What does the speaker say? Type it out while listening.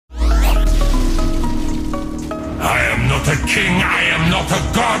not a king, I am not a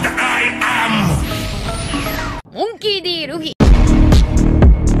god, I am! モンキー D ルフィ。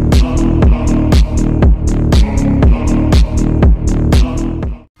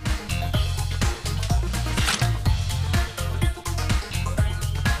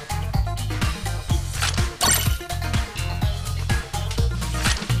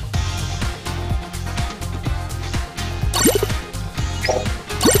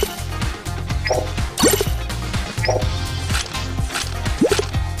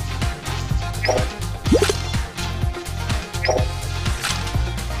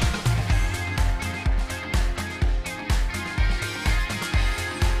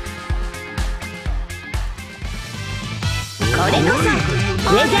これこそ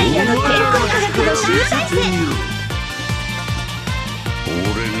ウェザリアの天候科学の集大成。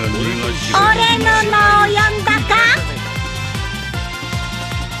俺の名を呼んだか。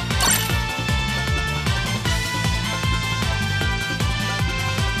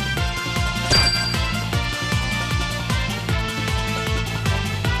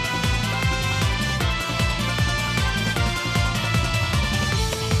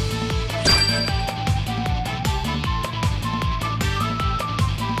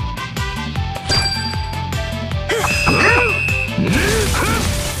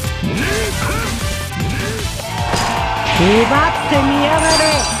奪ってみやがれ。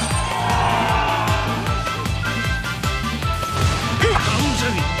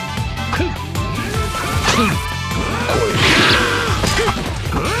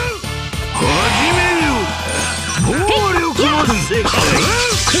始めよ暴力の世界。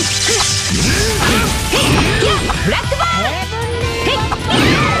ブラックボール。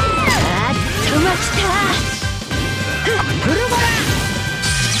あっとまきた。フルボラ。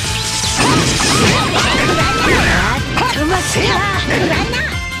うまく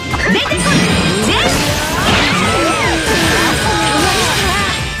出てこい。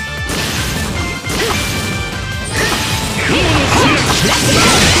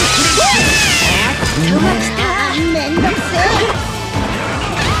めんどくせえ。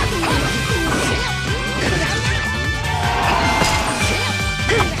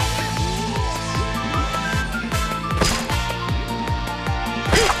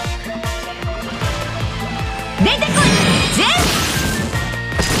出てこい。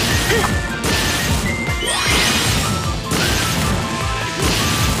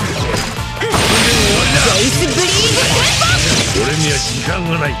俺には時間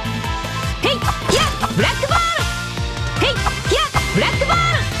がない。ヘイキャブラックボール。ヘイキャブラックボール。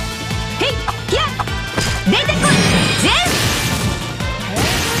ヘイキャ出てこい。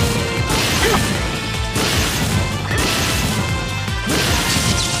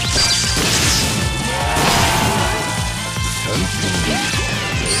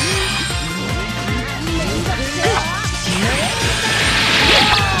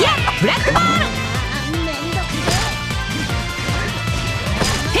ブラックボール。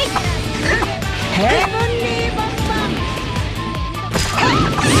ヘブンリーボンバー。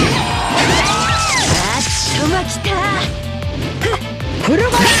あっとまきた。フルボ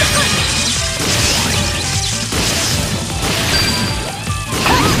ール。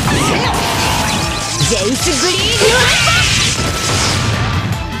ゼウスグリーンニュー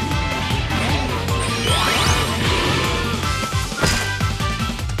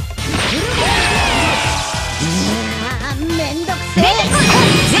ハンめんどくせえ。め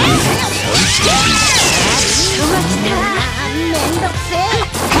んどくせえ。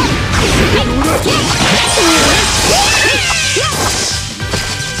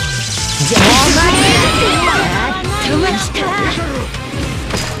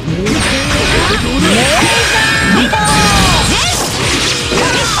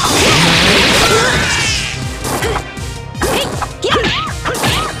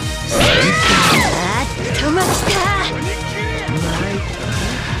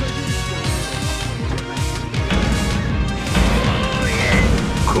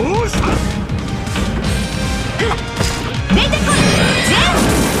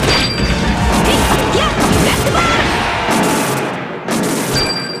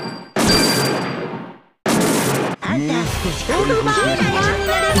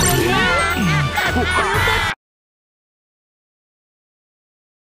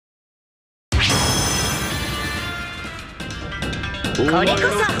これこそ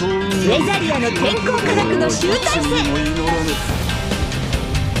ウェザリアの天候科学の集大成。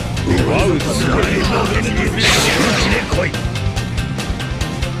奪う使いの手にで来い。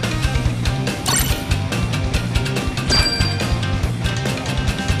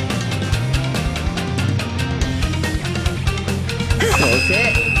そして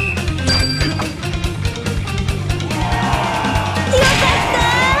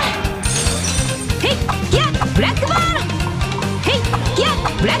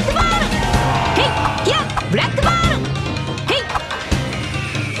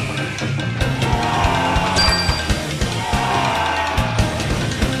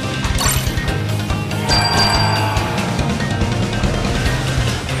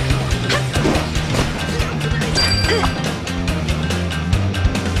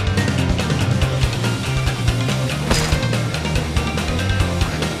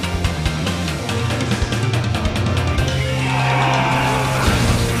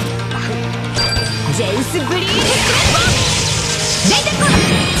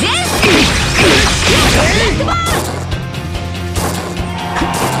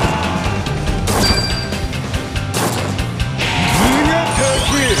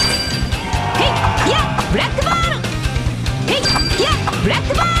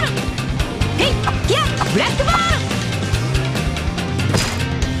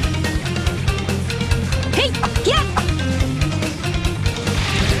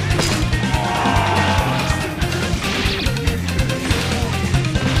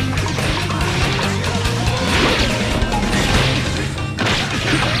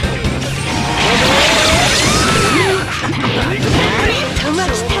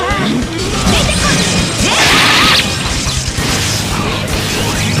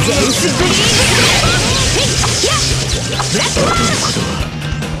ゼウスブリーズヘイやブラックボー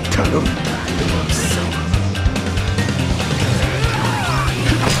ル頼む。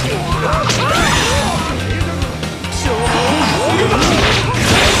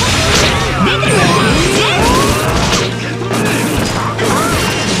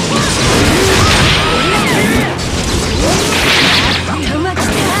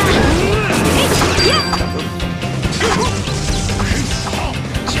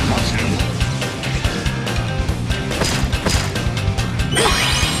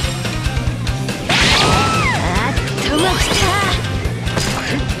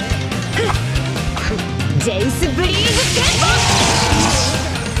ゼウスブリーズテンポ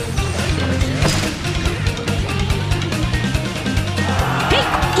ヘイ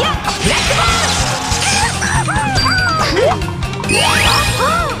やブラックボール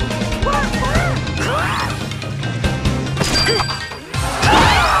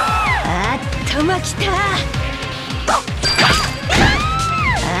あっとまきたあ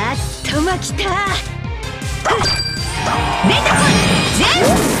っとまきた出たぞゼウ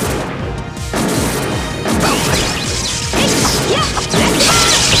ス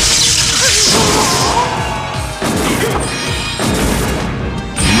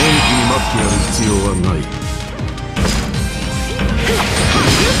待ってやる必要はない。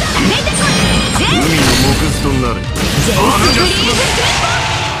海の木図となれ。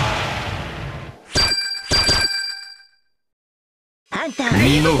あんた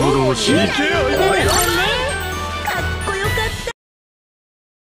身の程を知りてえ。かっこよかった。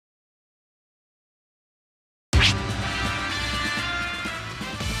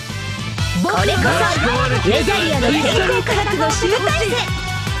これこそメザリアの天空科学の集大成。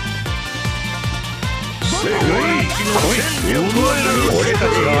世界一の戦力を俺たち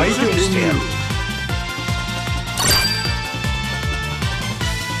が相手をしてやる。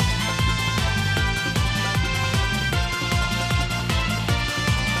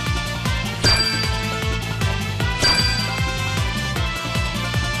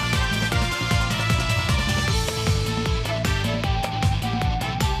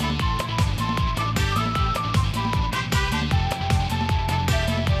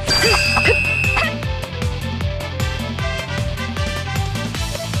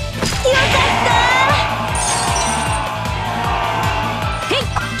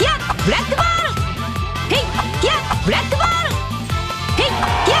ブラックボールヘイギャブラックボールヘイ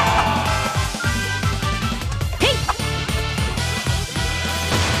ギャヘイ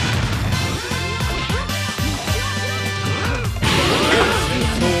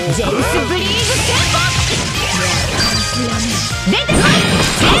ゼウスブリーズテンポ出てこい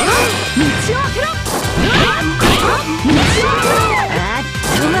ゼウス道を開くあっ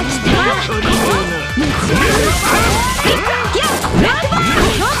とまきた道を開くギャブラックボー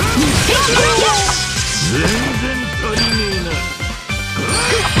ル全然足りねえな。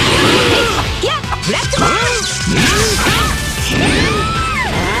いやブラックボール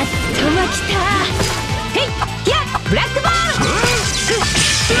あっとまきたヘイいやブラックボール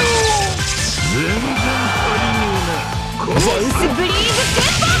全然足りねえな。ゼウスブリーズテ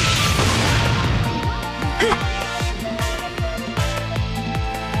ンポ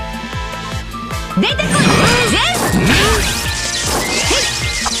出てこいゼウス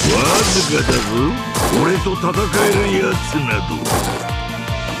わずかだぞ、俺と戦えるやつなど。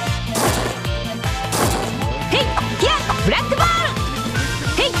ヘイギャブラックボール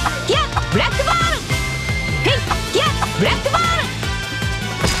ヘイギャブラックボールヘイギャブラックボール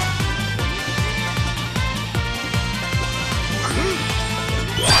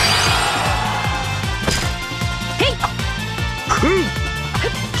ヘイ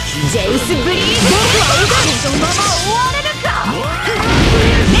ゼウスブリーズ僕はそのまま終われるか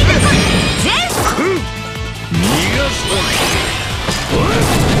出てこいゼウス逃がすわ。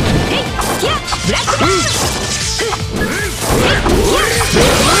ヘイギャブラックボール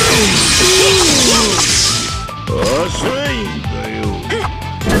浅いんだよ。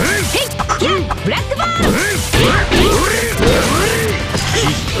ヘイギャブラックボール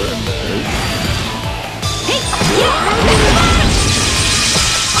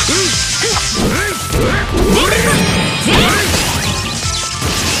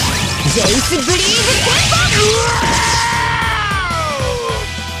ゼウスブリーズテンポ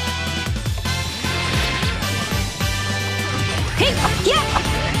ヘイギャ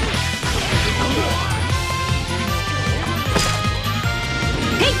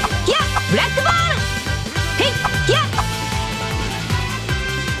ヘイギャブラックボールヘイギャ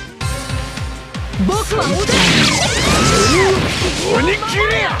僕は鬼切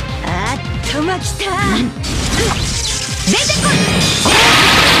れあっとまきた出てこ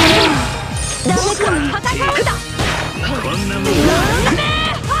い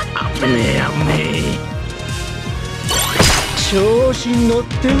子に乗っ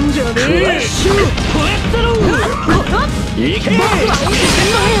てんじゃねえ。クラッシュこやったろ。いけ。僕はおじさ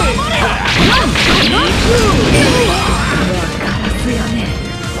んの守れ。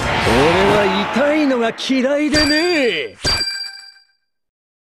俺は痛いのが嫌いでね。